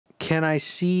Can I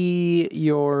see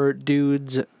your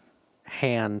dude's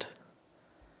hand?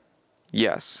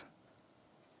 Yes.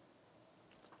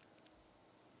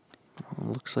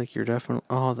 Looks like you're definitely...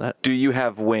 Oh, that... Do you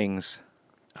have wings?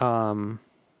 I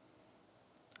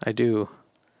do.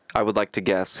 I would like to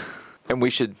guess. And we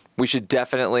should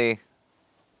definitely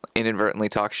inadvertently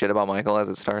talk shit about Michael as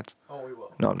it starts. Oh, we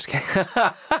will. No, I'm just kidding.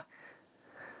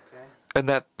 And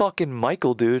that fucking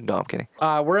Michael dude. No, I'm kidding.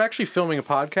 We're actually filming a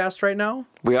podcast right now.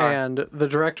 We are. And the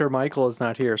director, Michael, is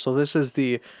not here. So this is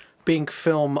the Binc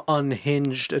Film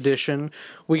Unhinged edition.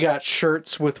 We got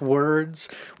shirts with words.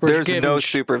 There's no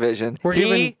supervision. We're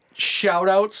giving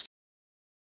shout-outs.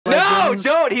 No,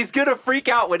 don't. He's going to freak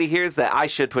out when he hears that. I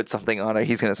should put something on it.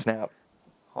 He's going to snap.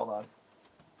 Hold on.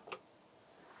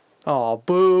 Oh,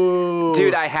 boo.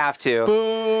 Dude, I have to.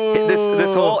 Boo.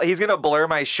 This whole... He's going to blur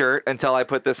my shirt until I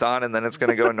put this on, and then it's going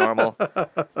to go normal.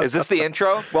 Is this the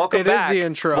intro? Welcome back. It is the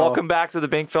intro. Welcome back to the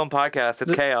Binc Film Podcast.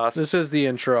 It's chaos. This is the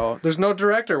intro. There's no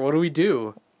director. What do we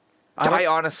do? I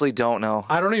honestly don't know.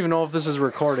 I don't even know if this is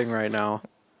recording right now.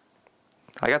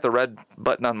 I got the red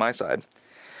button on my side.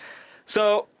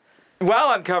 So, while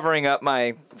I'm covering up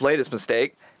my latest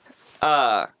mistake,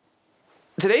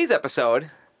 today's episode...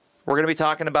 We're going to be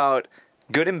talking about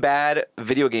good and bad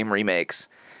video game remakes.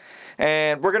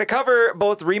 And we're going to cover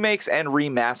both remakes and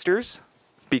remasters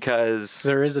because...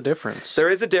 There is a difference. There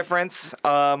is a difference.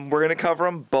 We're going to cover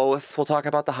them both. We'll talk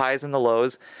about the highs and the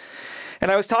lows. And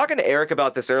I was talking to Eric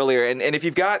about this earlier, and if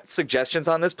you've got suggestions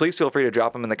on this, please feel free to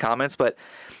drop them in the comments. But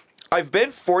I've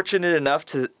been fortunate enough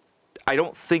to... I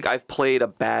don't think I've played a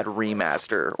bad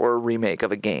remaster or a remake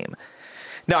of a game.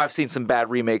 Now, I've seen some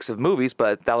bad remakes of movies,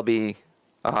 but that'll be...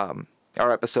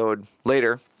 our episode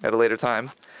later, at a later time.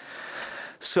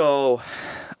 So,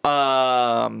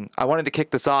 I wanted to kick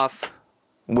this off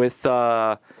with,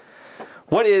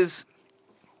 what's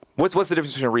the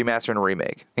difference between a remaster and a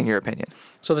remake, in your opinion?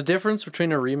 So the difference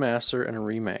between a remaster and a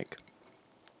remake.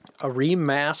 A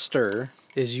remaster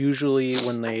is usually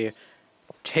when they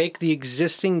take the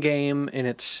existing game in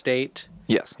its state,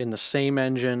 Yes. in the same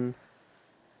engine,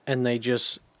 and they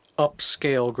just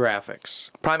upscale graphics.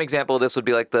 Prime example of this would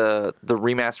be like the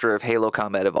remaster of Halo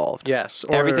Combat Evolved. Yes.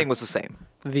 Or Everything was the same.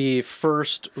 the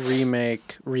first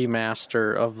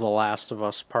remaster of The Last of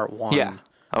Us Part 1. Yeah.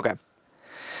 Okay.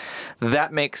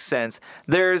 That makes sense.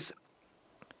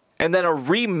 And then a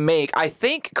remake, I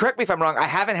think, correct me if I'm wrong, I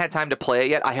haven't had time to play it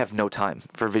yet. I have no time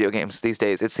for video games these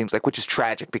days, it seems like, which is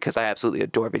tragic because I absolutely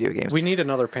adore video games. We need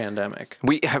another pandemic.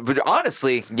 But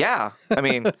honestly, yeah. I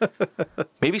mean,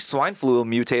 maybe swine flu will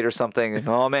mutate or something. And,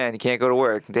 oh, man, you can't go to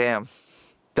work. Damn.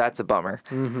 That's a bummer.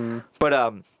 Mm-hmm.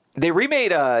 But they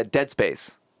remade Dead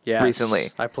Space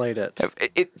recently. I played it.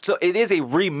 So it is a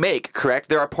remake, correct?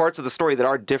 There are parts of the story that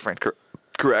are different,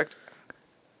 correct?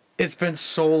 It's been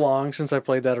so long since I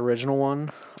played that original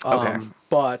one. Okay.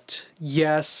 But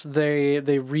yes, they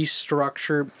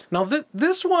restructured. Now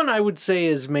this one I would say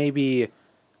is maybe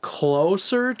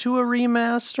closer to a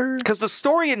remaster. Because the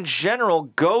story in general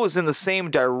goes in the same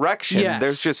direction. Yes.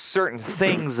 There's just certain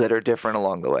things that are different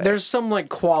along the way. There's some like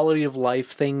quality of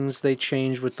life things they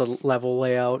changed with the level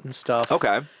layout and stuff.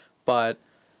 Okay. But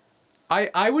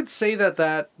I would say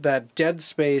that Dead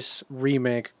Space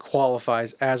remake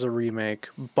qualifies as a remake,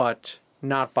 but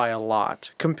not by a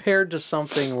lot. Compared to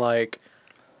something like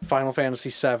Final Fantasy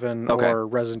VII or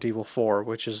Resident Evil 4,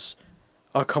 which is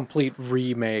a complete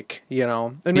remake, you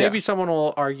know? And maybe someone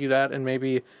will argue that, and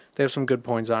maybe they have some good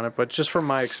points on it, but just from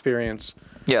my experience,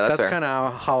 that's kind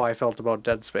of how I felt about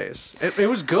Dead Space. It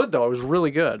was good, though. It was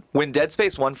really good. When Dead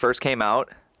Space 1 first came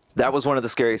out, that was one of the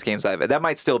scariest games I've had. That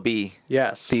might still be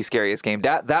the scariest game.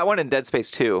 That one and Dead Space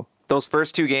 2, those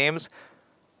first two games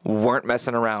weren't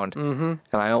messing around. Mm-hmm.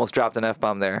 And I almost dropped an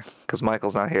F-bomb there because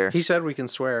Michael's not here. He said we can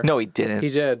swear. No, he didn't. He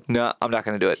did. No, I'm not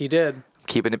going to do it. He did. I'm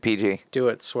keeping it PG. Do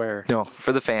it, swear. No,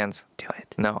 for the fans. Do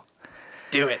it. No.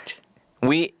 Do it.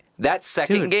 That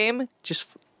second game... Just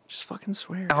fucking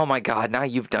swear. Oh my God, now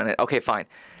you've done it. Okay, fine.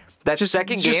 That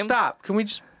second game... Just stop. Can we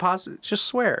just pause it? Just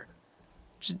swear.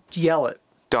 Just yell it.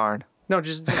 Darn. No,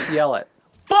 just yell it.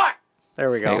 Fuck!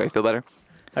 There we go. There you go. You feel better?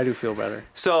 I do feel better.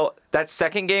 So, that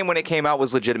second game when it came out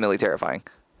was legitimately terrifying.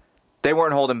 They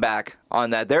weren't holding back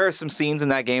on that. There are some scenes in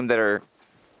that game that'll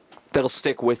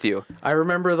stick with you. I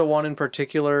remember the one in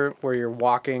particular where you're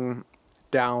walking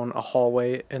down a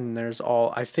hallway and there's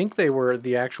I think they were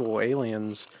the actual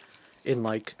aliens in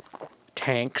like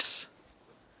tanks.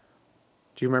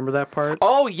 Do you remember that part?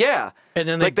 Oh, yeah. And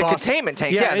then like the containment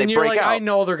tanks, and they you're break like, out. I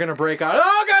know they're going to break out.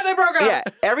 Oh, God, they broke out! Yeah,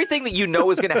 everything that you know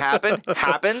is going to happen,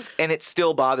 happens, and it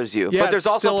still bothers you. Yeah, but there's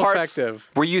it's also still parts effective.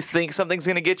 where you think something's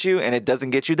going to get you, and it doesn't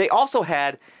get you. They also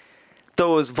had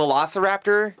those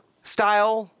Velociraptor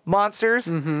style monsters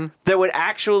that would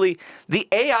actually, the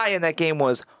AI in that game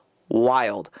was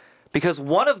wild, because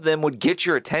one of them would get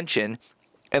your attention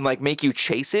and like make you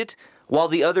chase it, while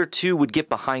the other two would get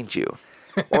behind you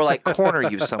or like corner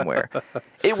you somewhere.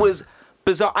 It was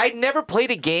bizarre. I'd never played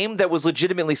a game that was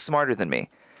legitimately smarter than me,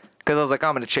 because I was like,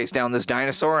 I'm going to chase down this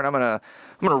dinosaur and I'm going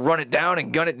to run it down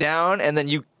and gun it down, and then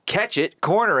you catch it,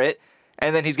 corner it,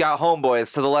 and then he's got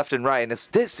homeboys to the left and right,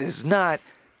 and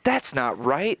that's not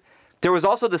right. There was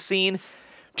also the scene,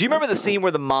 do you remember the scene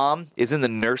where the mom is in the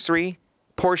nursery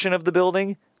portion of the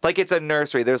building? Like, it's a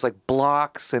nursery. There's like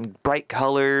blocks and bright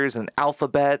colors and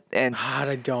alphabet, and God,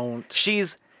 I don't.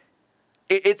 It's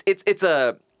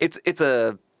a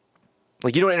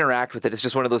like, you don't interact with it. It's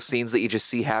just one of those scenes that you just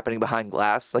see happening behind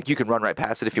glass. Like, you can run right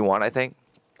past it if you want, I think.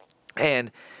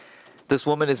 And this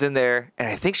woman is in there, and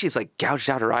I think she's like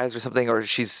gouged out her eyes or something, or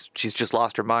she's just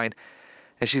lost her mind.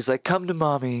 And she's like, come to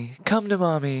mommy, come to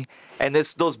mommy. And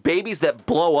those babies that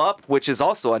blow up, which is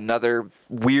also another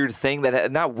weird thing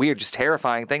not weird, just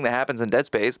terrifying thing that happens in Dead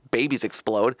Space. Babies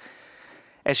explode.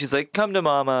 And she's like, come to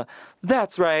mama.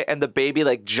 That's right. And the baby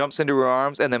like jumps into her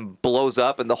arms and then blows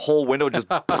up, and the whole window just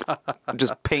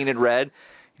painted red.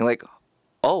 You're like,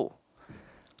 oh,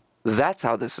 that's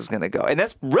how this is going to go. And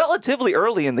that's relatively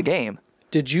early in the game.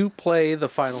 Did you play the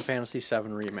Final Fantasy VII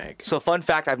Remake? So, fun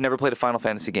fact, I've never played a Final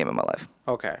Fantasy game in my life.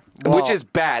 Okay. Which is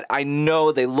bad. I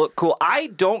know they look cool. I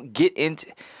don't get into...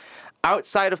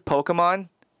 Outside of Pokemon,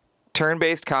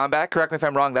 turn-based combat, correct me if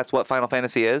I'm wrong, that's what Final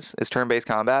Fantasy is turn-based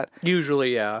combat.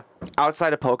 Usually, yeah.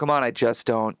 Outside of Pokemon, I just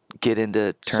don't get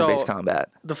into turn-based combat.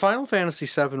 The Final Fantasy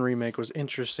VII Remake was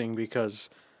interesting because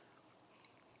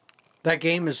that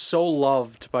game is so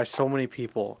loved by so many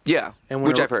people. Yeah, and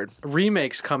which I've heard.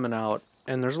 Remakes coming out,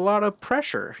 and there's a lot of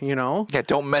pressure, you know? Yeah,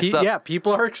 don't mess up. Yeah,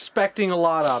 people are expecting a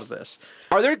lot out of this.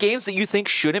 Are there games that you think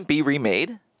shouldn't be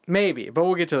remade? Maybe, but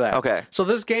we'll get to that. Okay. So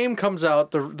this game comes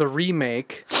out, the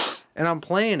remake, and I'm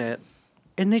playing it,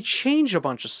 and they change a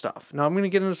bunch of stuff. Now, I'm going to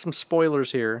get into some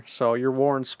spoilers here, so you're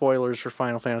warned, spoilers for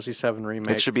Final Fantasy VII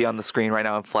Remake. It should be on the screen right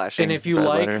now and flashing. And if you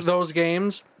like those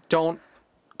games, don't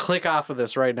click off of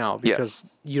this right now, because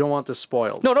you don't want this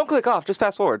spoiled. No, don't click off. Just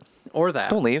fast forward. Or that.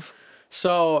 Don't leave.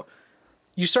 So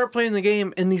you start playing the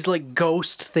game, and these like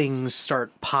ghost things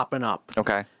start popping up.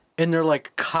 Okay. And they're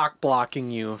like cock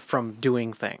blocking you from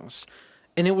doing things.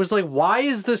 And it was like, why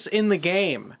is this in the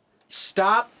game?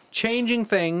 Stop changing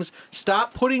things.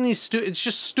 Stop putting these... It's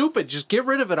just stupid. Just get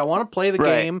rid of it. I want to play the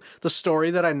game, the story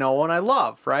that I know and I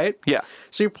love, right? Yeah.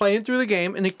 So you're playing through the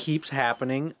game, and it keeps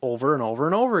happening over and over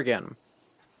and over again.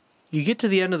 You get to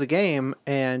the end of the game,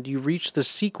 and you reach the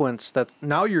sequence that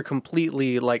now you're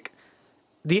completely, like...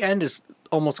 The end is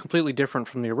almost completely different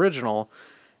from the original,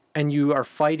 and you are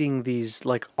fighting these,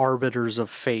 like, arbiters of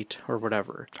fate or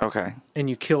whatever. Okay. And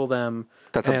you kill them.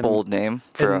 That's a bold name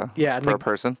for a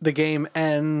person. The game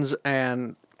ends,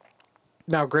 and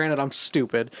now, granted, I'm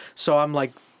stupid, so I'm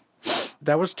like,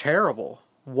 that was terrible.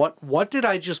 What did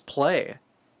I just play?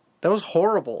 That was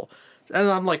horrible. And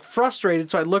I'm, like,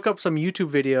 frustrated, so I look up some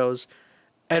YouTube videos,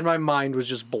 and my mind was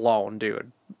just blown,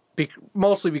 dude.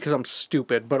 Mostly because I'm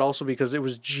stupid, but also because it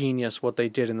was genius what they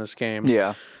did in this game.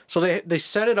 Yeah. So they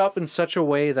set it up in such a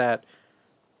way that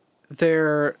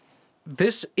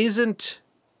this isn't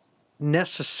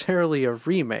necessarily a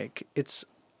remake. It's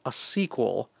a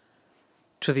sequel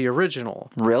to the original.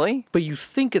 Really? But you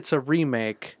think it's a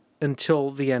remake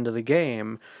until the end of the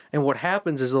game. And what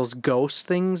happens is those ghost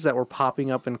things that were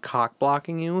popping up and cock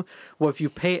blocking you, well, if you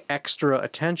pay extra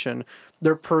attention,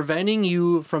 they're preventing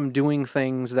you from doing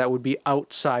things that would be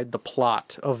outside the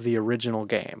plot of the original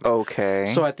game. Okay.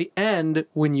 So at the end,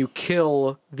 when you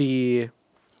kill the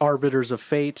Arbiters of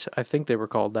Fate, I think they were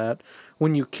called that,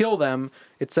 when you kill them,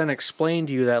 it's then explained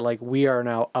to you that, like, we are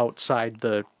now outside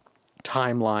the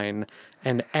timeline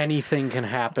and anything can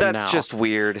happen now. That's just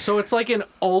weird. So it's like an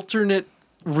alternate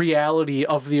reality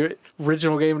of the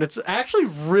original game, and it's actually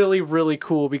really, really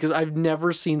cool because I've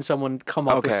never seen someone come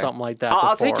up with something like that before.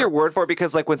 I'll take your word for it,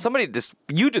 because like when somebody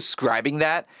you describing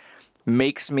that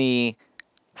makes me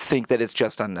think that it's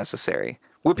just unnecessary.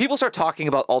 When people start talking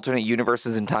about alternate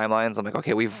universes and timelines, I'm like,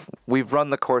 okay, we've run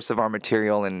the course of our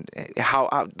material, and how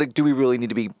like, do we really need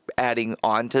to be adding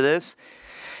on to this?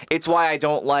 It's why I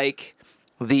don't like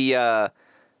the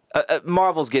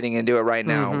Marvel's getting into it right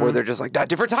now, where they're just like,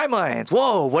 different timelines.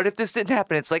 Whoa, what if this didn't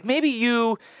happen? It's like, maybe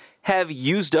you have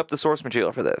used up the source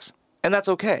material for this, and that's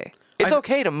okay. It's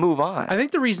okay to move on. I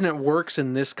think the reason it works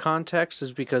in this context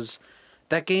is because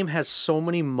that game has so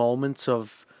many moments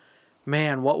of,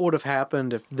 man, what would have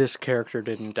happened if this character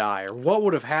didn't die? Or what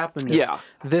would have happened if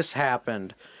this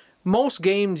happened? most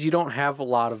games you don't have a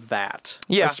lot of that.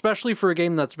 Yeah. Especially for a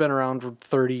game that's been around for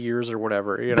 30 years or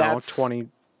whatever, That's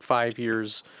 25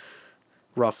 years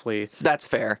roughly. That's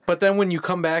fair. But then when you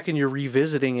come back and you're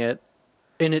revisiting it,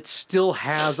 and it still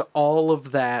has all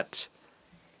of that,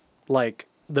 like,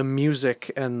 the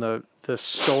music and the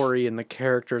story and the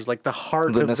characters, like the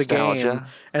heart of the game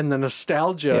and the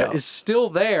nostalgia is still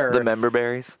there. The member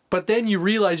berries. But then you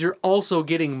realize you're also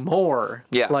getting more.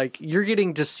 Yeah. Like, you're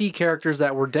getting to see characters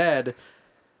that were dead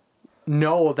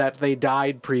know that they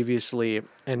died previously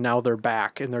and now they're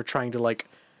back and they're trying to, like,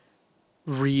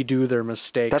 redo their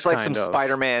mistakes. That's like some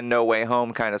Spider-Man No Way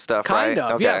Home kind of stuff, right? Kind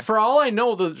of, okay. yeah. For all I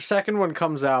know, the second one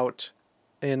comes out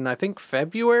in, I think,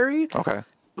 February. Okay.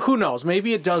 Who knows?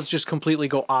 Maybe it does just completely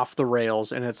go off the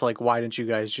rails, and it's like, why didn't you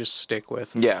guys just stick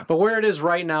with? Yeah. But where it is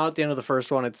right now at the end of the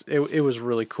first one, it was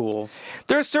really cool.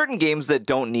 There are certain games that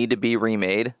don't need to be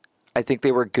remade. I think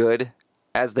they were good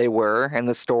as they were, and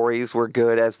the stories were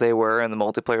good as they were, and the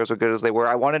multiplayers were good as they were.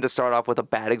 I wanted to start off with a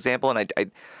bad example, and I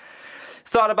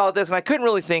thought about this, and I couldn't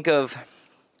really think of,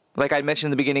 like I mentioned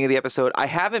in the beginning of the episode, I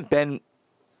haven't been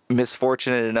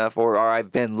misfortunate enough, or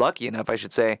I've been lucky enough, I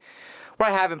should say, where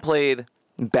I haven't played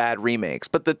bad remakes.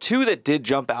 But the two that did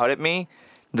jump out at me,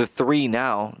 the three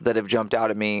now that have jumped out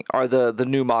at me, are the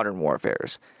new Modern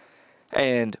Warfares.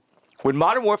 And when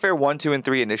Modern Warfare 1, 2, and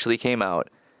 3 initially came out,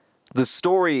 the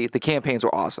story, the campaigns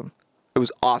were awesome. It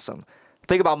was awesome.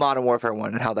 Think about Modern Warfare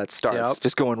 1 and how that starts. Yep.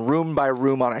 Just going room by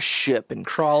room on a ship and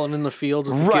crawling in the fields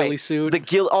with the ghillie suit.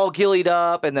 All ghillied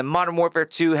up. And then Modern Warfare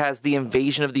 2 has the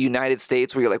invasion of the United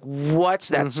States where you're like, what?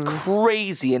 That's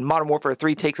crazy. And Modern Warfare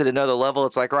 3 takes it another level.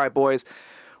 It's like, all right, boys,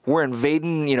 we're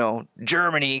invading,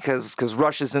 Germany because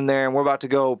Russia's in there and we're about to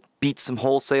go beat some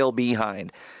wholesale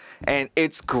behind. And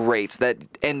it's great. That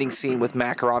ending scene with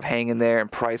Makarov hanging there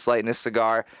and Price lighting his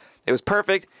cigar. It was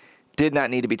perfect. Did not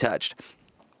need to be touched.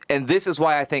 And this is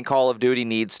why I think Call of Duty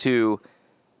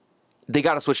they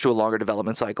got to switch to a longer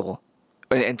development cycle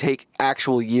and take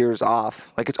actual years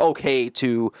off. Like, it's okay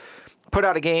to put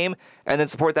out a game and then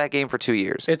support that game for 2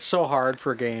 years. It's so hard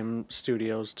for game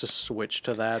studios to switch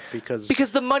to that because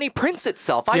the money prints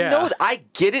itself. I know that. I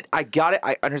get it. I got it.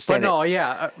 I understand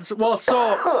but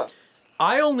so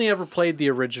I only ever played the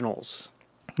originals.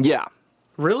 Yeah.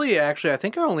 Really, actually, I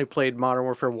think I only played Modern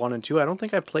Warfare 1 and 2. I don't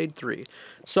think I played 3.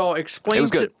 So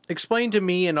explain to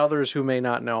me and others who may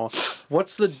not know,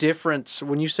 what's the difference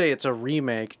when you say it's a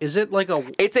remake? Is it like a...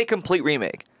 It's a complete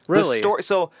remake. Really?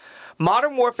 So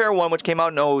Modern Warfare 1, which came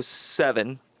out in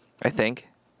 07, I think.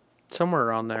 Somewhere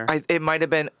around there. It might have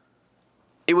been...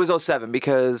 It was 07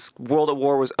 because World at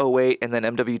War was 08 and then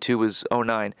MW2 was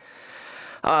 09.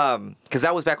 Because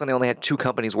that was back when they only had two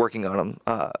companies working on them,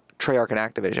 Treyarch and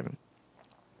Activision.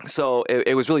 So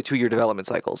it was really 2-year development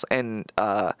cycles. And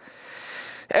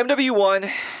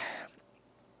MW1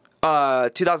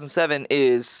 2007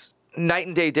 is night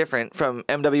and day different from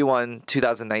MW1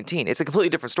 2019. It's a completely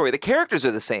different story. The characters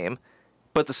are the same,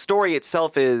 but the story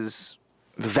itself is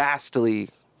vastly,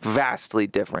 vastly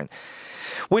different.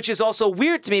 Which is also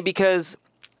weird to me because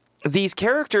these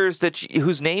characters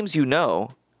whose names you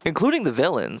know, including the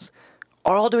villains,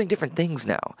 are all doing different things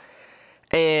now.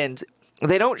 And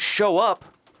they don't show up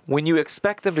when you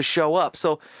expect them to show up.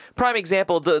 So, prime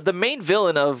example, the main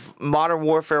villain of Modern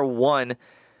Warfare 1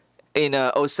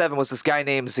 in 07 was this guy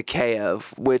named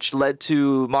Zakhaev, which led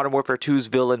to Modern Warfare 2's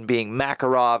villain being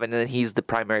Makarov, and then he's the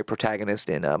primary protagonist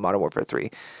in Modern Warfare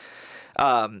 3.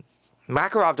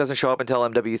 Makarov doesn't show up until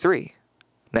MW3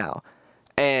 now.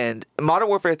 And Modern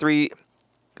Warfare 3,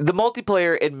 the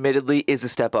multiplayer admittedly is a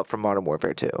step up from Modern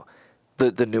Warfare 2,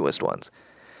 the newest ones.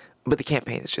 But the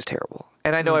campaign is just terrible.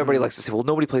 And I know everybody likes to say, well,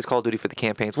 nobody plays Call of Duty for the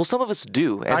campaigns. Well, some of us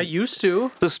do. And I used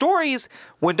to. the stories,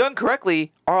 when done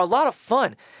correctly, are a lot of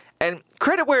fun. And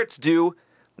credit where it's due,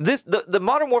 the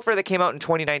Modern Warfare that came out in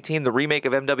 2019, the remake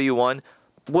of MW1,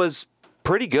 was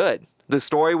pretty good. The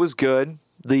story was good.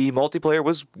 The multiplayer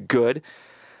was good.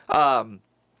 I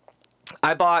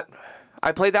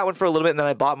played that one for a little bit, and then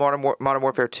I bought Modern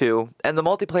Warfare 2. And the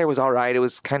multiplayer was all right. It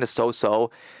was kind of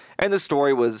so-so. And the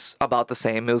story was about the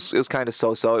same. It was kind of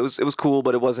so-so. It was cool,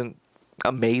 but it wasn't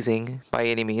amazing by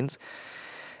any means.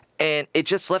 And it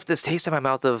just left this taste in my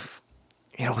mouth of,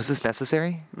 was this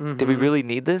necessary? Mm-hmm. Did we really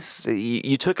need this?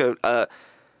 You took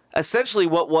essentially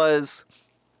what was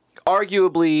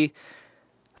arguably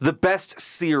the best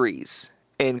series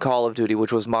in Call of Duty,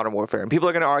 which was Modern Warfare. And people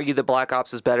are going to argue that Black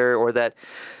Ops is better or that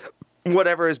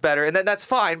whatever is better, and that's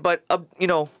fine. But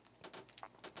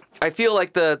I feel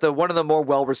like the one of the more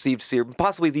well-received series,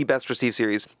 possibly the best-received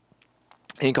series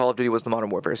in Call of Duty was the Modern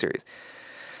Warfare series.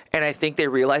 And I think they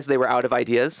realized they were out of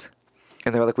ideas,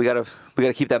 and they were like, we gotta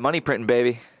keep that money printing,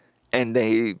 baby. and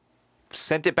they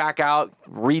sent it back out,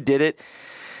 redid it,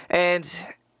 and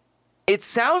it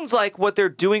sounds like what they're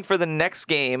doing for the next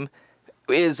game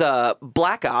is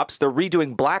Black Ops. They're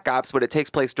redoing Black Ops, but it takes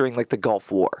place during like the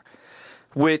Gulf War,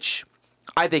 which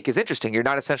I think is interesting. You're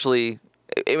not essentially,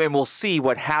 and we'll see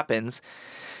what happens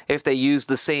if they use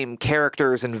the same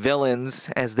characters and villains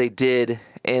as they did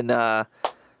in the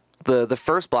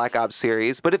first Black Ops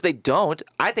series. But if they don't,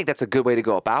 I think that's a good way to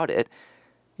go about it.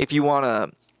 If you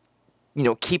want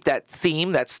to, keep that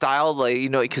theme, that style,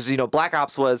 like, because, Black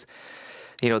Ops was,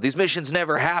 these missions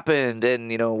never happened, and,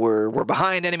 we're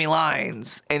behind enemy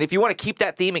lines. And if you want to keep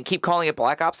that theme and keep calling it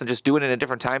Black Ops and just do it in a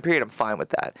different time period, I'm fine with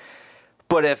that.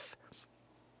 But if,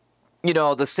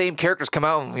 the same characters come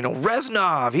out, and,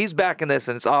 Reznov, he's back in this,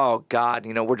 and it's, oh, God,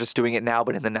 we're just doing it now,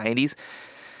 but in the 90s,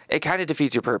 it kind of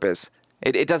defeats your purpose.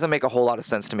 It doesn't make a whole lot of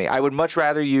sense to me. I would much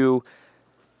rather you,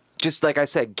 just like I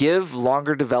said, give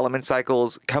longer development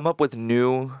cycles, come up with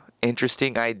new,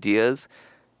 interesting ideas,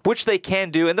 which they can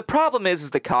do. And the problem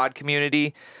is the COD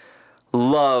community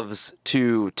loves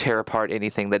to tear apart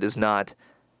anything that is not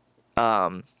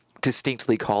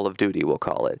distinctly Call of Duty, we'll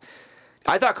call it.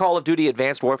 I thought Call of Duty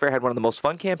Advanced Warfare had one of the most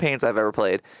fun campaigns I've ever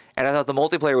played, and I thought the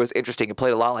multiplayer was interesting. It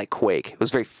played a lot like Quake. It was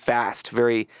very fast,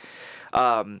 very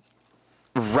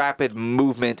rapid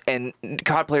movement, and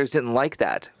COD players didn't like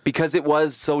that because it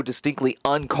was so distinctly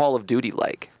un-Call of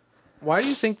Duty-like. Why do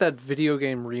you think that video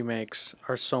game remakes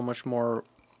are so much more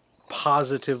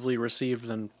positively received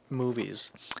than movies?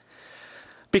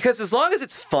 Because as long as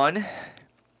it's fun,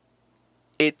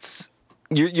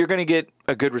 you're going to get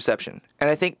a good reception. And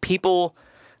I think people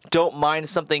don't mind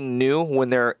something new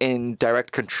when they're in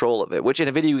direct control of it, which in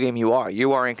a video game you are.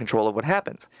 You are in control of what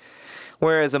happens.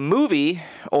 Whereas a movie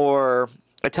or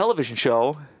a television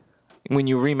show, when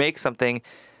you remake something,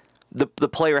 the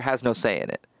player has no say in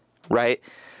it, right?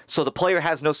 So the player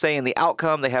has no say in the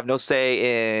outcome. They have no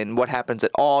say in what happens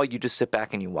at all. You just sit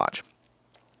back and you watch.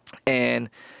 And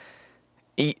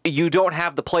you don't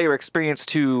have the player experience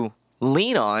to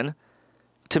lean on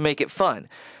to make it fun.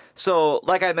 So,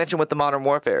 like I mentioned with the Modern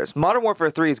Warfares, Modern Warfare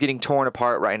 3 is getting torn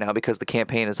apart right now because the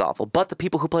campaign is awful. But the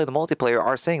people who play the multiplayer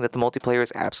are saying that the multiplayer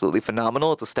is absolutely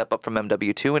phenomenal. It's a step up from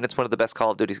MW2, and it's one of the best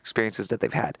Call of Duty experiences that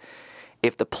they've had.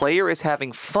 If the player is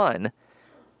having fun,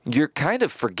 you're kind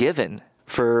of forgiven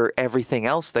for everything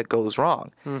else that goes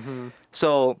wrong. Mm-hmm.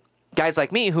 So, guys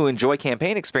like me who enjoy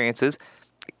campaign experiences,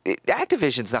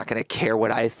 Activision's not going to care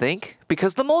what I think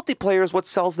because the multiplayer is what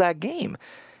sells that game.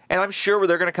 And I'm sure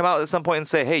they're going to come out at some point and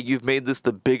say, hey, you've made this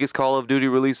the biggest Call of Duty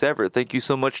release ever. Thank you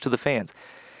so much to the fans.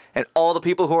 And all the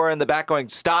people who are in the back going,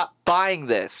 stop buying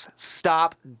this.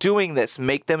 Stop doing this.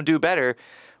 Make them do better.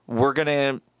 We're going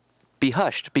to be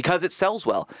hushed because it sells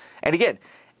well. And again,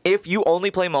 if you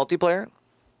only play multiplayer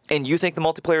and you think the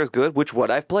multiplayer is good, which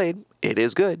what I've played, it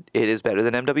is good. It is better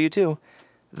than MW2.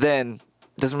 Then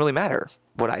it doesn't really matter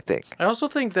what I think. I also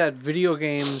think that video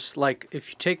games, like if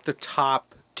you take the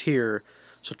top tier,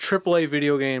 so AAA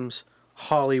video games,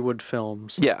 Hollywood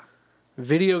films. Yeah.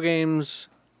 Video games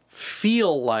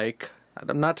feel like,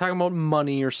 I'm not talking about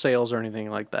money or sales or anything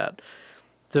like that.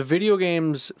 The video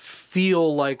games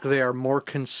feel like they are more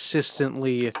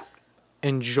consistently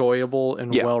enjoyable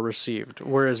and well received.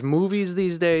 Whereas movies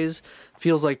these days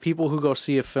feels like people who go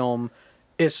see a film,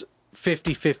 it's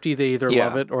 50-50. They either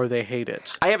love it or they hate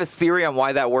it. I have a theory on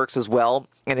why that works as well,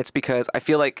 and it's because I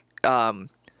feel like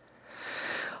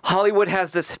Hollywood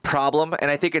has this problem, and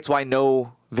I think it's why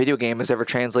no video game has ever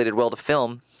translated well to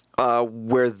film,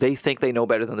 where they think they know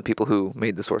better than the people who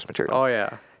made the source material. Oh,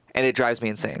 yeah. And it drives me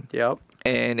insane. Yep.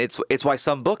 And it's why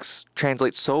some books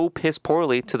translate so piss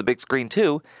poorly to the big screen,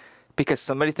 too, because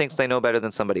somebody thinks they know better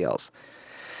than somebody else.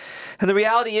 And the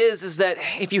reality is that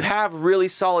if you have really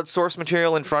solid source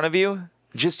material in front of you,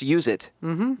 just use it.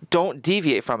 Mm-hmm. Don't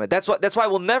deviate from it. That's why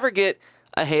we'll never get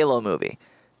a Halo movie,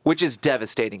 which is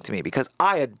devastating to me because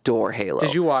I adore Halo.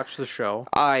 Did you watch the show?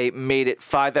 I made it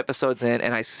 5 episodes in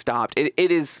and I stopped.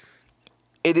 It is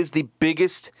the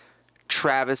biggest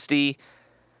travesty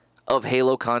of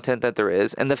Halo content that there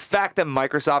is. And the fact that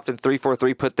Microsoft and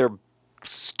 343 put their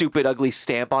stupid, ugly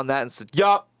stamp on that and said,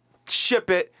 yup,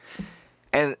 ship it.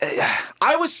 And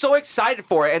I was so excited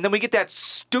for it. And then we get that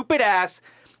stupid ass,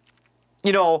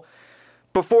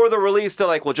 before the release, they're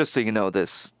like, well, just so you know,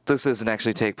 this doesn't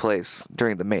actually take place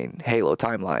during the main Halo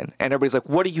timeline. And everybody's like,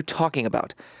 what are you talking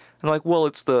about? And I'm like, well,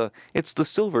 it's the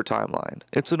silver timeline.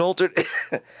 It's an alternate...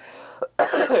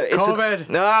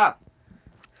 COVID.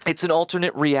 It's an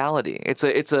alternate reality. It's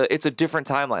a different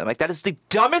timeline. I'm like, that is the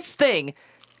dumbest thing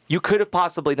you could have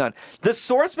possibly done. The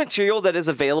source material that is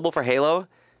available for Halo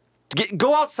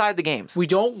Go outside the games. We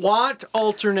don't want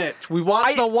alternate. We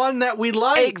want the one that we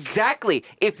like. Exactly.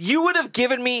 If you would have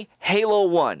given me Halo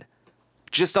 1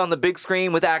 just on the big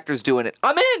screen with actors doing it,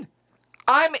 I'm in.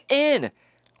 I'm in.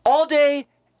 All day,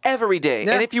 every day.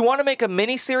 Yeah. And if you want to make a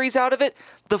mini-series out of it,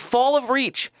 The Fall of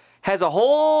Reach has a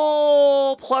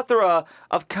whole plethora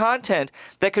of content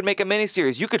that could make a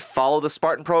miniseries. You could follow the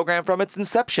Spartan program from its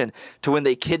inception to when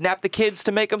they kidnapped the kids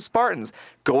to make them Spartans,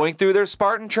 going through their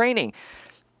Spartan training,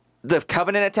 the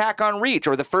Covenant attack on Reach,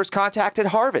 or the First Contact at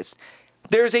Harvest.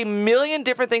 There's a million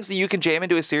different things that you can jam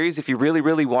into a series if you really,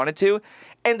 really wanted to.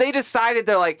 And they decided,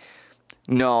 they're like,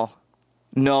 no,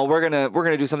 we're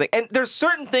gonna do something. And there's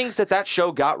certain things that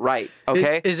show got right,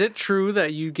 okay? Is it true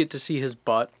that you get to see his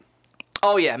butt?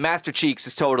 Oh yeah, Master Cheeks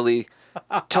is totally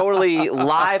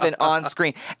live and on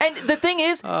screen. And the thing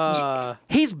is,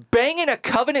 he's banging a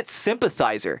Covenant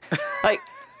sympathizer. Like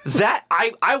that,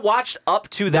 I watched up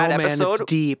to that episode. Man, it's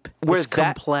deep. It's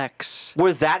complex.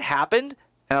 Where that happened,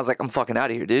 and I was like, I'm fucking out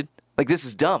of here, dude. Like this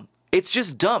is dumb. It's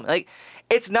just dumb. Like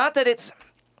it's not that it's.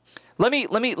 Let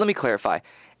me clarify.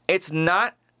 It's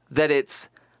not that it's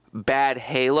bad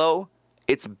Halo.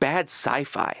 It's bad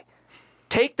sci-fi.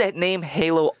 Take that name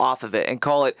Halo off of it and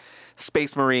call it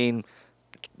Space Marine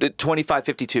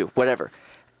 2552, whatever.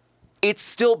 It's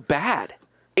still bad.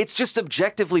 It's just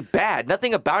objectively bad.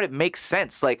 Nothing about it makes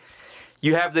sense. Like,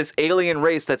 you have this alien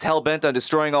race that's hell-bent on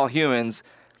destroying all humans,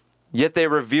 yet they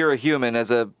revere a human as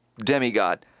a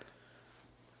demigod.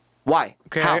 Why?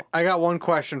 Okay, I got one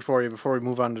question for you before we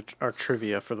move on to our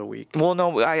trivia for the week. Well,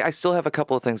 no, I still have a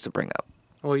couple of things to bring up.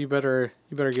 Well, you better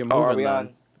get moving. Oh, are we then. on?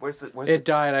 Where's it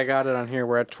died. I got it on here.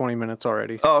 We're at 20 minutes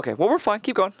already. Oh, okay. Well, we're fine.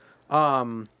 Keep going.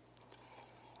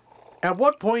 At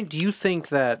what point do you think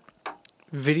that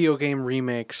video game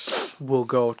remakes will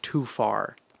go too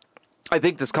far? I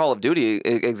think this Call of Duty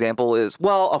example is,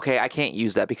 well, okay, I can't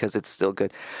use that because it's still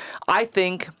good. I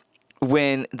think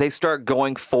when they start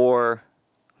going for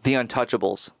the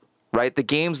untouchables, right? The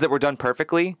games that were done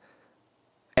perfectly,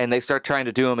 and they start trying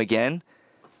to do them again,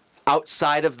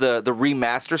 outside of the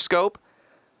remaster scope,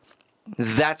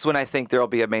 that's when I think there'll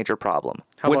be a major problem.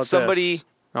 How about this?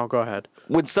 Oh, go ahead.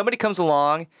 When somebody comes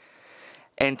along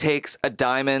and takes a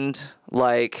diamond,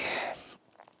 like,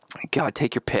 God,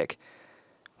 take your pick.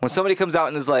 When somebody comes out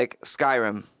and is like,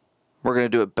 Skyrim, we're going to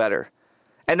do it better.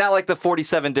 And not like the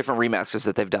 47 different remasters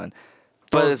that they've done.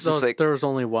 But it's just like... There was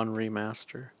only one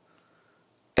remaster.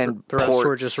 And the rest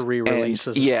were just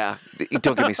re-releases. Yeah,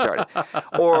 don't get me started.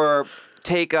 Or...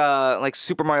 take like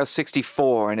Super Mario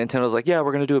 64 and Nintendo's like, yeah,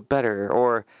 we're going to do it better.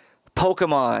 Or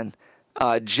Pokemon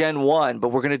Gen 1, but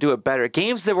we're going to do it better.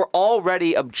 Games that were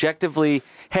already objectively,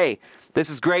 hey, this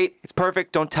is great, it's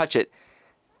perfect, don't touch it.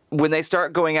 When they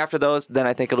start going after those, then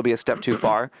I think it'll be a step too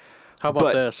far. How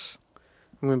about this?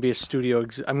 I'm going to be a studio...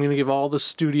 I'm going to give all the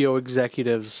studio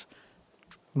executives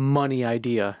money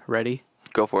idea. Ready?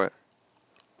 Go for it.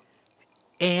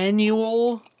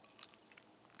 Annual...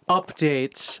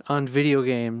 updates on video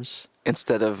games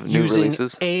instead of new using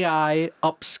releases. AI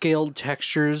upscaled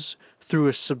textures through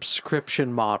a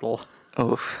subscription model.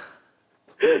 Oof.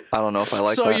 I don't know if I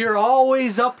like that. So you're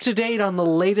always up to date on the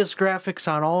latest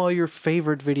graphics on all your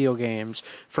favorite video games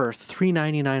for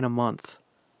 $3.99 a month.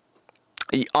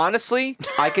 Honestly,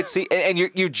 I could see, and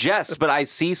you jest, but I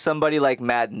see somebody like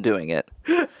Madden doing it.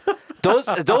 Those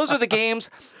are the games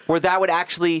where that would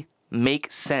actually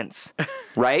make sense,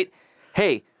 right?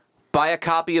 Hey, buy a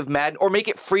copy of Madden, or make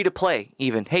it free to play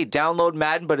even. Hey, download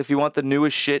Madden, but if you want the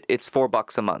newest shit, it's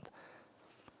 $4 a month.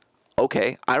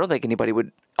 Okay, I don't think anybody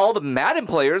would... All the Madden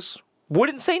players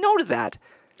wouldn't say no to that.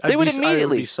 They would immediately... I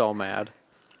would be so mad.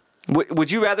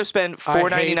 Would you rather spend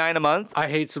 $4.99 a month? I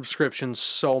hate subscriptions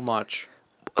so much.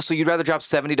 So you'd rather drop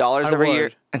 $70 every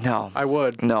year? No. I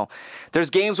would. No. There's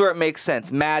games where it makes sense.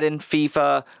 Madden,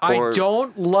 FIFA, or... I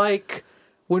don't like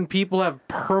when people have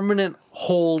permanent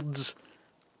holds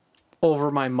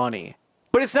over my money.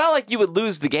 But it's not like you would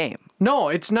lose the game. No,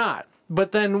 it's not.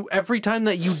 But then every time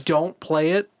that you don't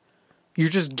play it, you're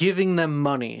just giving them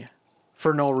money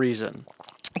for no reason.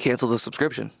 Cancel the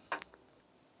subscription.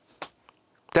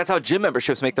 That's how gym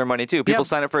memberships make their money too. People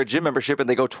sign up for a gym membership and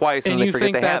they go twice and they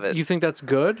forget they have it. You think that's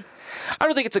good? I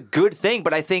don't think it's a good thing,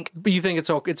 but I think... But you think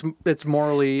it's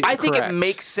morally I think correct. It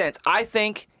makes sense. I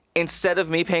think... Instead of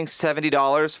me paying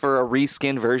 $70 for a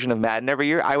reskinned version of Madden every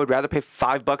year, I would rather pay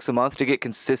 $5 a month to get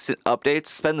consistent updates,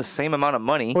 spend the same amount of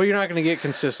money. Well, you're not going to get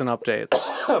consistent updates.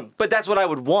 But that's what I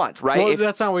would want, right? Well,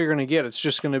 that's not what you're going to get. It's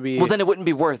just going to be... Well, then it wouldn't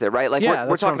be worth it, right? Like, yeah,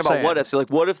 we're talking about what ifs. So, like,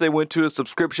 what if they went to a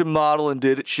subscription model and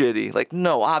did it shitty? Like,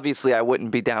 no, obviously I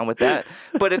wouldn't be down with that.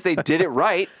 But if they did it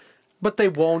right... But they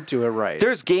won't do it right.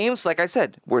 There's games, like I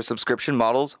said, where subscription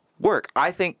models work.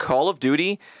 I think Call of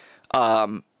Duty,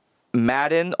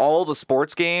 Madden, all the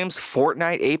sports games,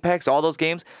 Fortnite, Apex, all those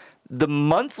games, the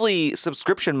monthly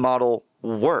subscription model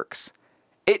works.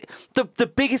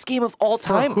 The biggest game of all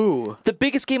time. For who? The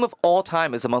biggest game of all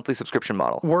time is a monthly subscription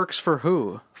model. Works for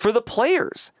who? For the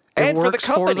players It and for the works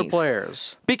companies. For the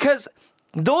players. Because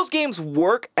those games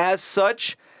work as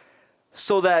such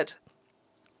so that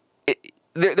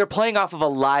they're playing off of a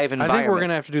live environment. I think we're going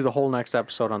to have to do the whole next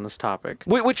episode on this topic.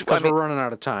 Which Because we're running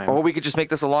out of time. Or we could just make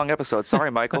this a long episode.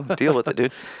 Sorry, Michael. Deal with it,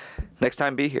 dude. Next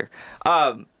time, be here.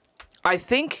 I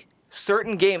think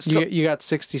certain games... You got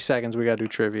 60 seconds. We got to do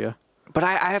trivia. But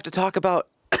I have to talk about...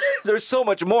 There's so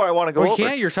much more I want to go over. We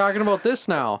can't. You're talking about this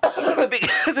now.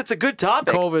 Because it's a good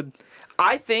topic. COVID.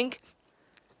 I think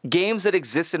games that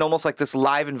exist in almost like this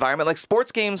live environment, like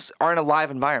sports games are in a live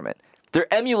environment.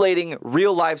 They're emulating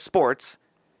real live sports,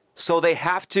 so they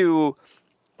have to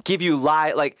give you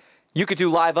live, like you could do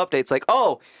live updates like,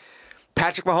 oh,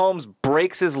 Patrick Mahomes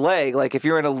breaks his leg. Like if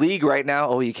you're in a league right now,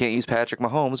 oh, you can't use Patrick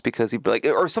Mahomes because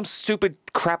or some stupid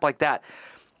crap like that.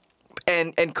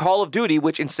 And Call of Duty,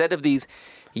 which instead of these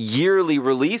yearly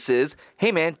releases,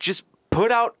 hey man, just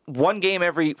put out one game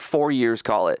every 4 years,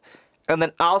 call it. And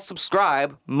then I'll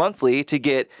subscribe monthly to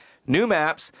get new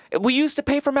maps. We used to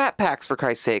pay for map packs, for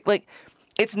Christ's sake. Like,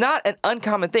 it's not an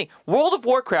uncommon thing. World of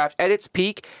Warcraft, at its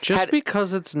peak...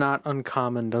 because it's not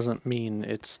uncommon doesn't mean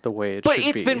it's the way it should be. But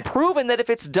it's been proven that if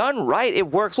it's done right, it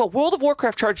works. Well, World of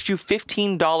Warcraft charged you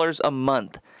 $15 a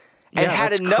month. And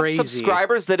had enough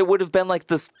subscribers that it would have been like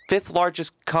the 5th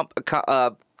largest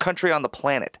country on the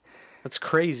planet. That's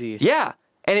crazy. Yeah,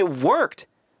 and it worked.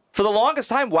 For the longest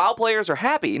time, WoW players are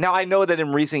happy. Now, I know that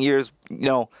in recent years,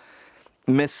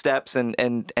 missteps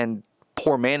and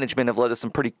poor management have led to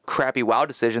some pretty crappy WoW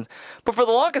decisions. But for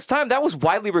the longest time, that was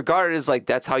widely regarded as like,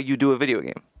 that's how you do a video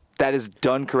game. That is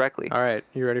done correctly. All right,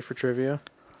 you ready for trivia?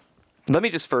 Let me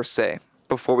just first say,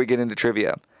 before we get into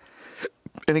trivia,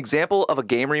 an example of a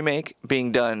game remake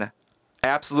being done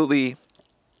absolutely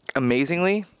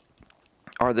amazingly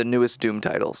are the newest Doom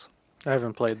titles. I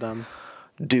haven't played them.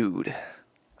 Dude,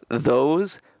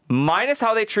 those, minus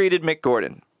how they treated Mick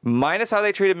Gordon,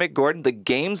 the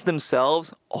games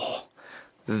themselves, oh,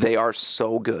 they are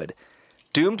so good.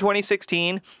 Doom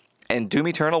 2016 and Doom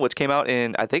Eternal, which came out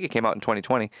in, I think it came out in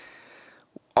 2020,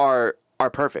 are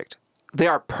perfect. They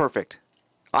are perfect.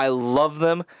 I love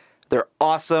them. They're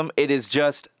awesome. It is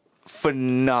just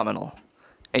phenomenal.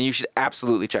 And you should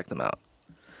absolutely check them out.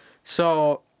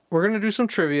 So, we're going to do some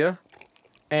trivia,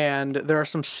 and there are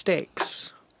some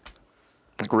stakes.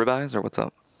 Like ribeyes or what's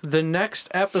up? The next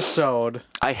episode...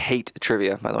 I hate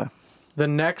trivia, by the way. The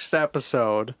next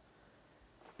episode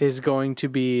is going to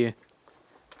be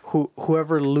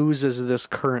whoever loses this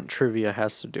current trivia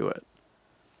has to do it.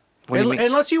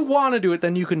 Unless you want to do it,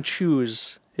 then you can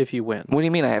choose if you win. What do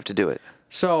you mean I have to do it?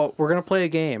 So, we're going to play a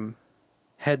game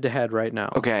head-to-head right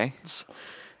now. Okay.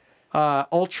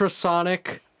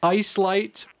 Ultrasonic, Ice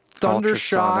Light,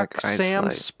 Thundershock, Sam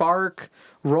Spark,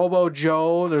 Robo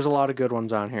Joe. There's a lot of good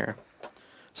ones on here.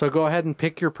 So go ahead and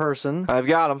pick your person. I've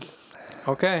got them.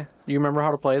 Okay. Do you remember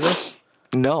how to play this?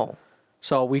 No.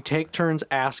 So we take turns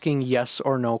asking yes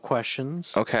or no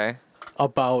questions. Okay.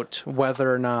 About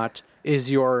whether or not is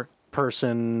your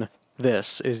person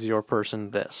this, is your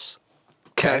person this.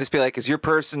 Can I just be like, is your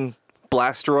person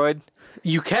Blastroid?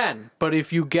 You can, but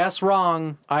if you guess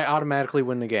wrong, I automatically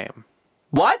win the game.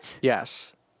 What?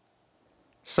 Yes.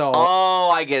 So.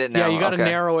 Oh, I get it now. Yeah, you got to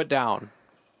narrow it down.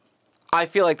 I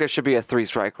feel like there should be a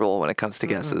 3-strike rule when it comes to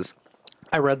guesses.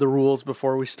 I read the rules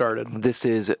before we started. This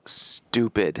is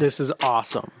stupid. This is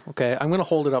awesome. Okay, I'm going to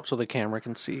hold it up so the camera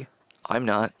can see. I'm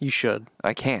not. You should.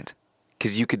 I can't.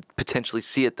 Because you could potentially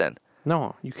see it then.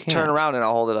 No, you can't. Turn around and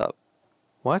I'll hold it up.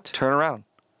 What? Turn around.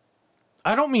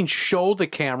 I don't mean show the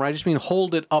camera. I just mean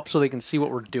hold it up so they can see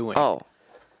what we're doing. Oh.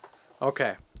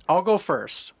 Okay. I'll go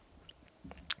first.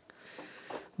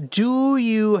 Do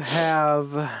you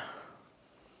have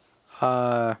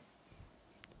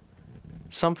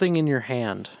something in your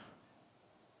hand?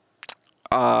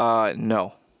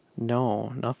 No.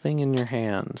 No, nothing in your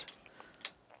hand.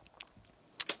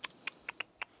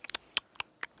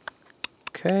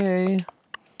 Okay.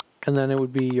 And then it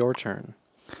would be your turn.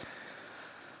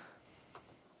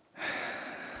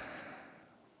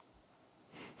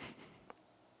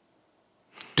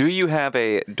 Do you have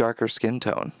a darker skin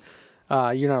tone?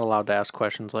 You're not allowed to ask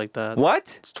questions like that.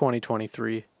 What? It's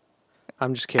 2023.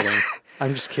 I'm just kidding.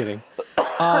 I'm just kidding.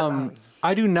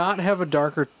 I do not have a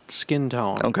darker skin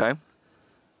tone. Okay.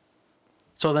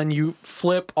 So then you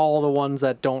flip all the ones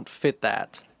that don't fit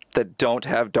that. That don't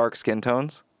have dark skin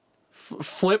tones?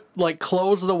 flip, like,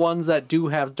 close the ones that do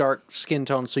have dark skin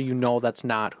tones so you know that's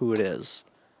not who it is.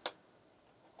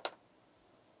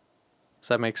 Does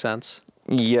that make sense?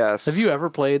 Yes. Have you ever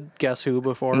played Guess Who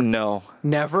before? No.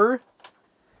 Never?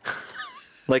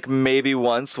 Like maybe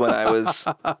once when I was...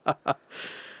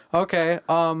 Okay.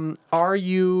 Are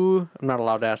you... I'm not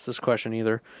allowed to ask this question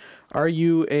either. Are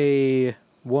you a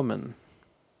woman?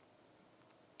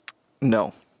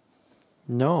 No.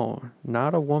 No,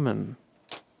 not a woman.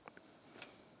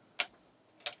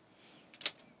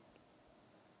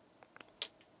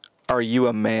 Are you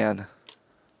a man?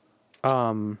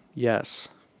 Yes.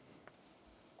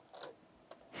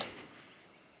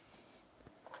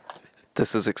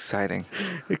 This is exciting.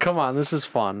 Come on, this is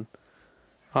fun.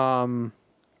 Do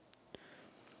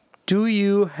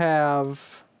you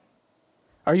have...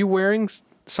 Are you wearing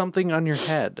something on your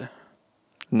head?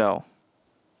 No.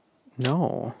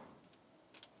 No.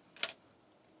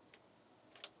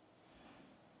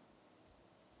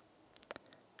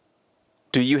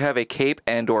 Do you have a cape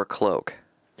and or cloak?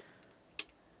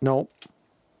 Nope.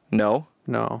 No.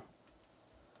 No.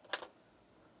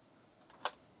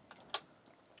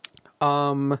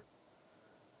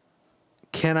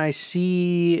 Can I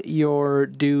see your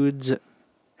dude's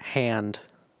hand?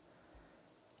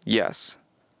 Yes.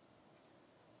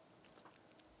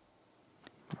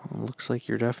 Looks like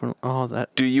you're definitely... Oh,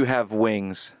 that... Do you have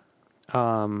wings?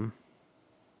 I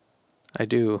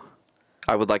do.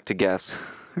 I would like to guess.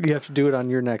 You have to do it on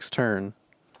your next turn.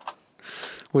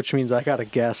 Which means I gotta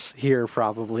guess here,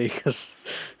 probably, because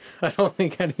I don't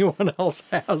think anyone else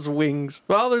has wings.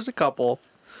 Well, there's a couple.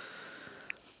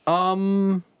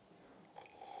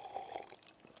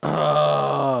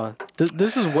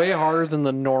 This is way harder than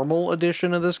the normal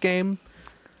edition of this game.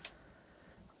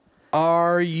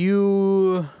 Are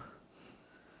you...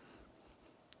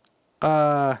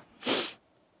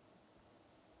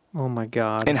 Oh my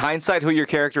god. In hindsight, who your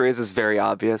character is very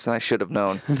obvious, and I should have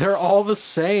known. They're all the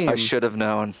same. I should have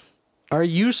known. Are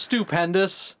you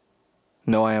stupendous?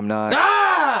 No, I am not.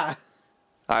 Ah!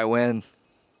 I win.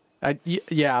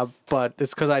 Yeah, but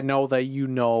it's because I know that you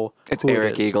know It's who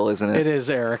Eric it is. Eagle, isn't it? It is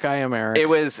Eric. I am Eric. It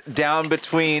was down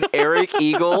between Eric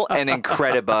Eagle and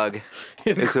Incredibug.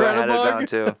 Is who I had it down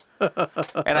to.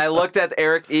 And I looked at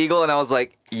Eric Eagle and I was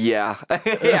like, yeah.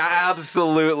 Yeah,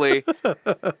 absolutely.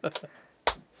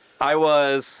 I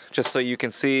was, just so you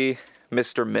can see,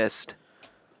 Mr. Mist.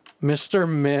 Mr.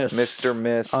 Mist. Mr.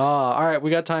 Mist. All right, we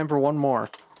got time for one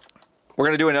more. We're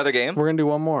going to do another game? We're going to do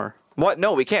one more. What?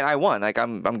 No, we can't. I won. Like,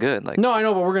 I'm good. Like, No, I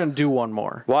know, but we're going to do one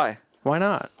more. why? Why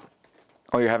not?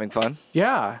 Oh, you're having fun?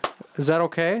 Yeah. Is that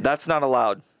okay? That's not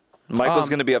allowed. Michael's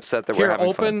going to be upset that we're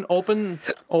having fun.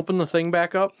 Open the thing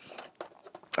back up.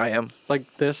 I am.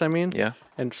 Like this, I mean? Yeah.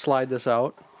 And slide this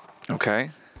out.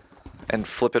 Okay. And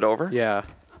flip it over? Yeah.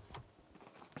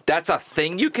 That's a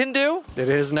thing you can do? It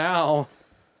is now.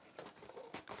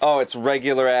 Oh, it's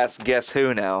regular ass Guess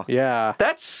Who now. Yeah.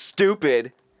 That's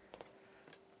stupid.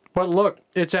 But look,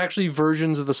 it's actually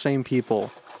versions of the same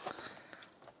people.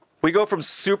 We go from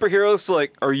superheroes to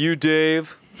like, are you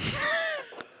Dave?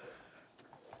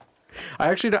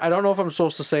 I don't know if I'm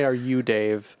supposed to say, are you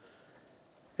Dave?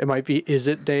 It might be, is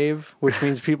it Dave? Which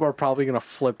means people are probably going to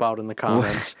flip out in the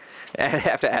comments. I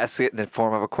have to ask it in the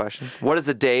form of a question. What is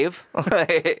a Dave? All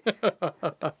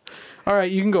right,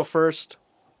 you can go first.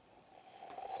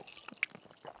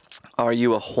 Are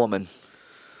you a woman?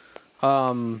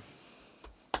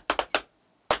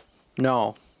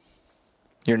 No.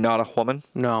 You're not a woman?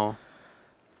 No.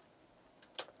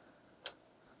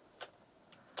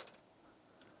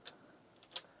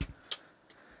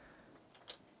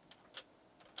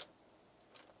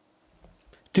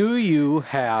 Do you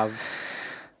have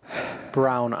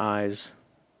brown eyes?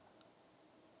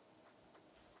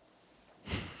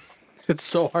 It's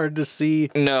so hard to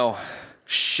see. No.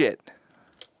 Shit.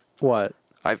 What?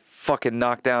 I fucking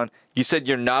knocked down. You said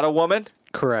you're not a woman?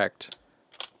 Correct.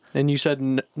 And you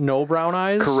said no brown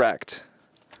eyes? Correct.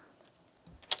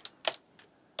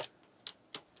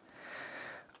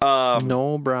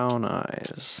 No brown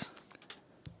eyes.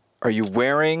 Are you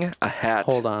wearing a hat?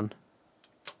 Hold on.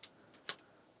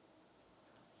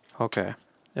 Okay.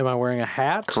 Am I wearing a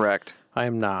hat? Correct. I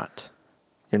am not.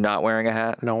 You're not wearing a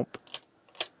hat? Nope.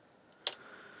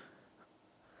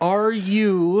 Are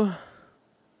you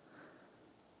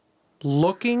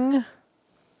looking?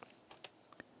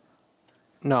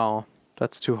 No,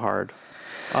 that's too hard.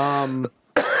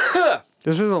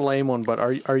 This is a lame one, but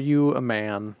are you a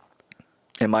man?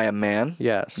 Am I a man?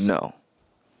 Yes. No.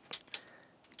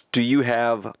 Do you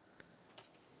have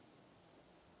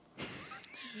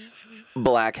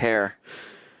black hair?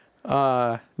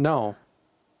 No.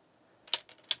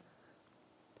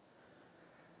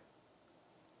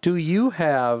 Do you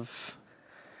have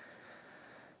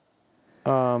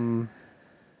green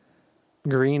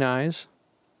eyes?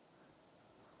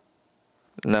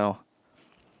 No.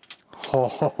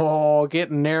 Oh,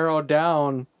 getting narrowed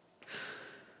down.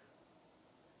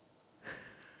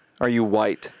 Are you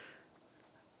white?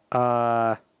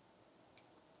 No.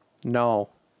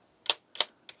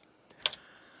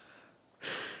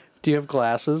 Do you have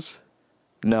glasses?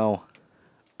 No.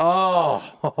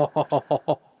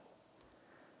 Oh.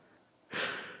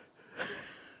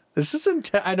 This is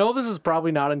intense. I know this is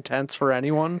probably not intense for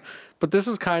anyone, but this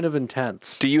is kind of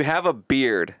intense. Do you have a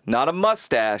beard? Not a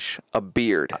mustache, a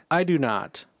beard. I do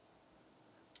not.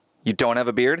 You don't have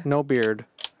a beard? No beard.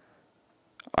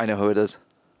 I know who it is.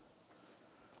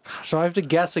 So I have to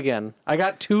guess again. I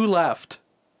got 2 left.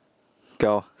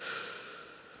 Go.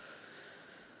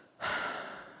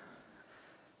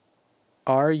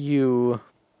 Are you...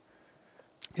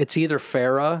 It's either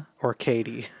Farrah or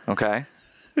Katie. Okay.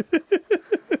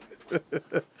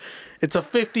 It's a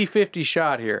 50-50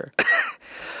 shot here.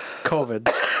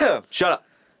 COVID. Shut up.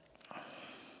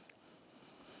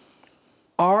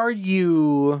 Are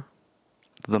you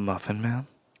The Muffin Man?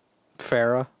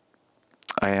 Farrah?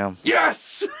 I am.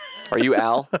 Yes! Are you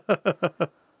Al?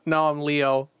 No, I'm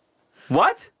Leo.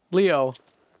 What? Leo.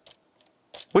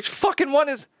 Which fucking one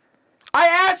is... I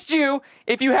asked you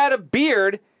if you had a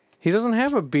beard. He doesn't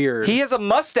have a beard. He has a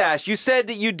mustache. You said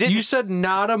that you didn't... You said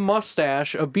not a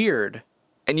mustache, a beard.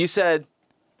 And you said...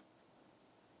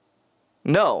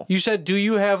 No. You said, do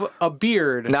you have a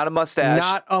beard? Not a mustache.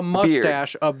 Not a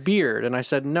mustache, a beard. And I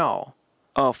said, no.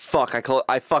 Oh, fuck.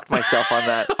 I fucked myself on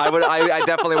that. I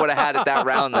definitely would have had it that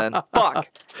round then. Fuck.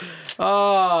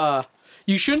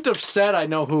 You shouldn't have said I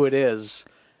know who it is.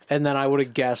 And then I would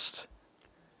have guessed.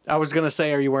 I was going to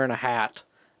say, are you wearing a hat?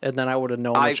 And then I would have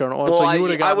known which one it was. So you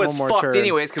would have got one more turn. I was fucked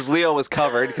anyways because Leo was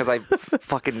covered because I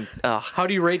fucking... How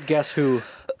do you rate Guess Who?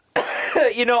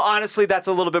 You know, honestly, that's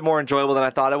a little bit more enjoyable than I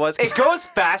thought it was. It goes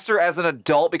faster as an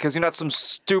adult because you're not some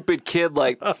stupid kid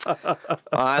like,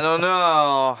 I don't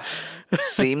know.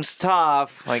 Seems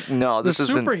tough. Like, no, this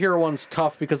isn't... The superhero one's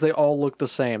tough because they all look the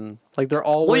same. Like, they're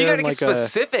all Well, you wearing gotta get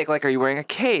specific. Like, are you wearing a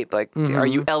cape? Like, are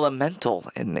you elemental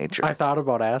in nature? I thought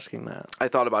about asking that. I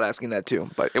thought about asking that too,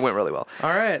 but it went really well. All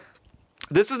right.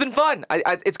 This has been fun.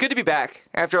 It's good to be back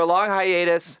after a long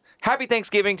hiatus. Happy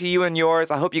Thanksgiving to you and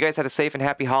yours. I hope you guys had a safe and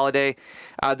happy holiday.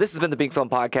 This has been the Binc Film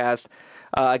Podcast.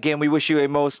 Again, we wish you a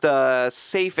most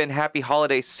safe and happy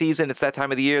holiday season. It's that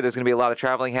time of the year. There's going to be a lot of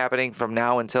traveling happening from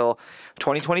now until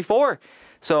 2024.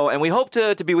 So, and we hope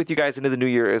to be with you guys into the new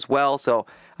year as well. So,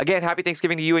 again, happy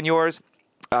Thanksgiving to you and yours.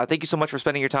 Thank you so much for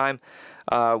spending your time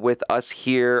with us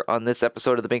here on this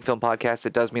episode of the Binc Film Podcast.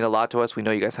 It does mean a lot to us. We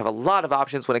know you guys have a lot of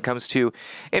options when it comes to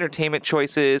entertainment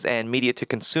choices and media to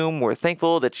consume. We're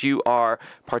thankful that you are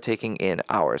partaking in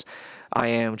ours. I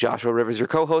am Joshua Rivers, your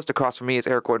co-host. Across from me is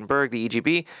Eric Gordonberg, the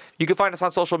EGB. You can find us on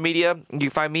social media. You can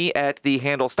find me at the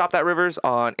handle Stop That Rivers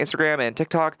on Instagram and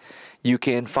TikTok. You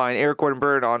can find Eric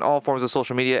Gordonberg on all forms of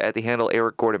social media at the handle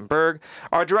Eric Gordonberg.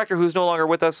 Our director, who's no longer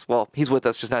with us, well, he's with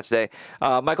us, just not today,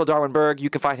 Michael Darwinberg. You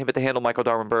can find him at the handle Michael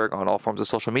Darwinberg on all forms of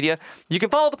social media. You can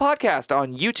follow the podcast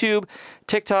on YouTube,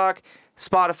 TikTok,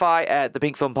 Spotify at the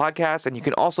Binc Film Podcast, and you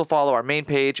can also follow our main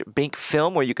page, Binc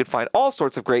Film, where you can find all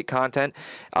sorts of great content,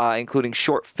 including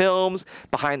short films,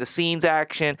 behind-the-scenes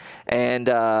action, and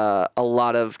a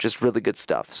lot of just really good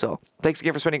stuff. So thanks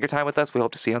again for spending your time with us. We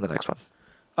hope to see you on the next one.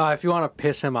 If you want to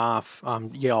piss him off,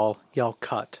 yell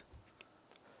cut.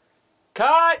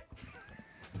 Cut!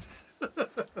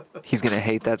 He's going to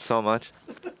hate that so much.